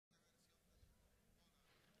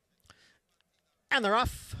And they're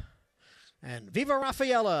off. And Viva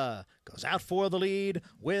Raffaella goes out for the lead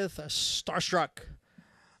with Starstruck.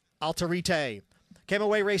 Alterite came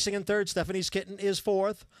away racing in third. Stephanie's Kitten is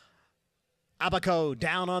fourth. Abaco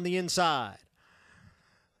down on the inside.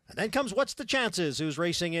 And then comes What's the Chances, who's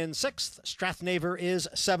racing in sixth. Strathnaver is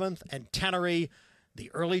seventh. And Tannery,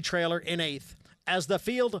 the early trailer, in eighth, as the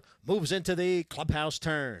field moves into the clubhouse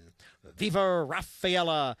turn. Viva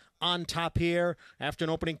Raffaella on top here after an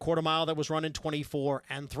opening quarter mile that was run in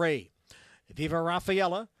 24-3. Viva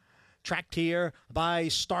Raffaella tracked here by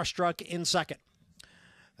Starstruck in second.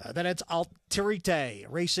 Then it's Alterite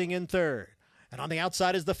racing in third. And on the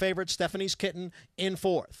outside is the favorite, Stephanie's Kitten, in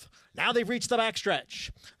fourth. Now they've reached the backstretch.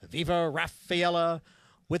 Viva Raffaella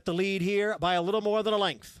with the lead here by a little more than a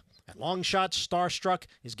length. And long shot Starstruck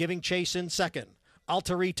is giving chase in second.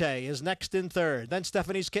 Alterite is next in third. Then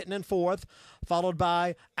Stephanie's Kitten in fourth, followed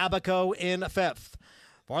by Abaco in fifth.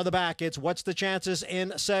 Farther back, it's What's the Chances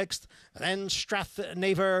in sixth. Then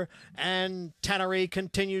Strathnaver and Tannery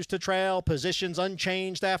continues to trail. Positions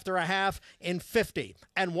unchanged after a half in 50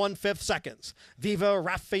 1/5 seconds. Viva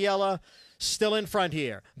Raffaella still in front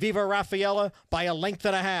here. Viva Raffaella by a length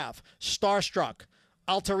and a half. Starstruck,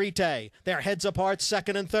 Alterite, their heads apart,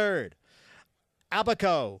 second and third.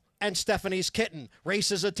 Abaco and Stephanie's Kitten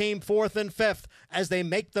race as a team fourth and fifth as they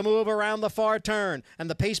make the move around the far turn. And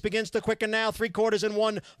the pace begins to quicken now. 3/4 in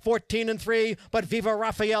 1, 14-3. But Viva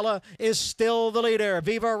Raffaella is still the leader.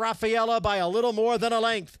 Viva Raffaella by a little more than a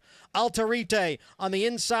length. Alterite on the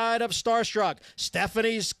inside of Starstruck.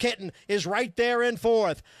 Stephanie's Kitten is right there in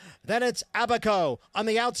fourth. Then it's Abaco on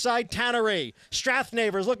the outside, Tannery.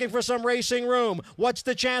 Strathnaver's looking for some racing room. What's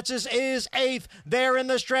the Chances is eighth. There in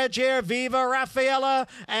the stretch here, Viva Raffaella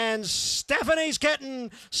and Stephanie's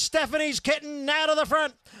Kitten. Stephanie's Kitten now to the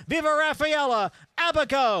front. Viva Raffaella,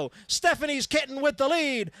 Abaco, Stephanie's Kitten with the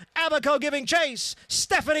lead. Abaco giving chase.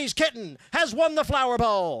 Stephanie's Kitten has won the Flower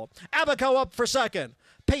Bowl. Abaco up for second.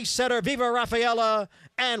 Pace setter Viva Raffaella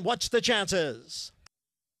and What's the Chances?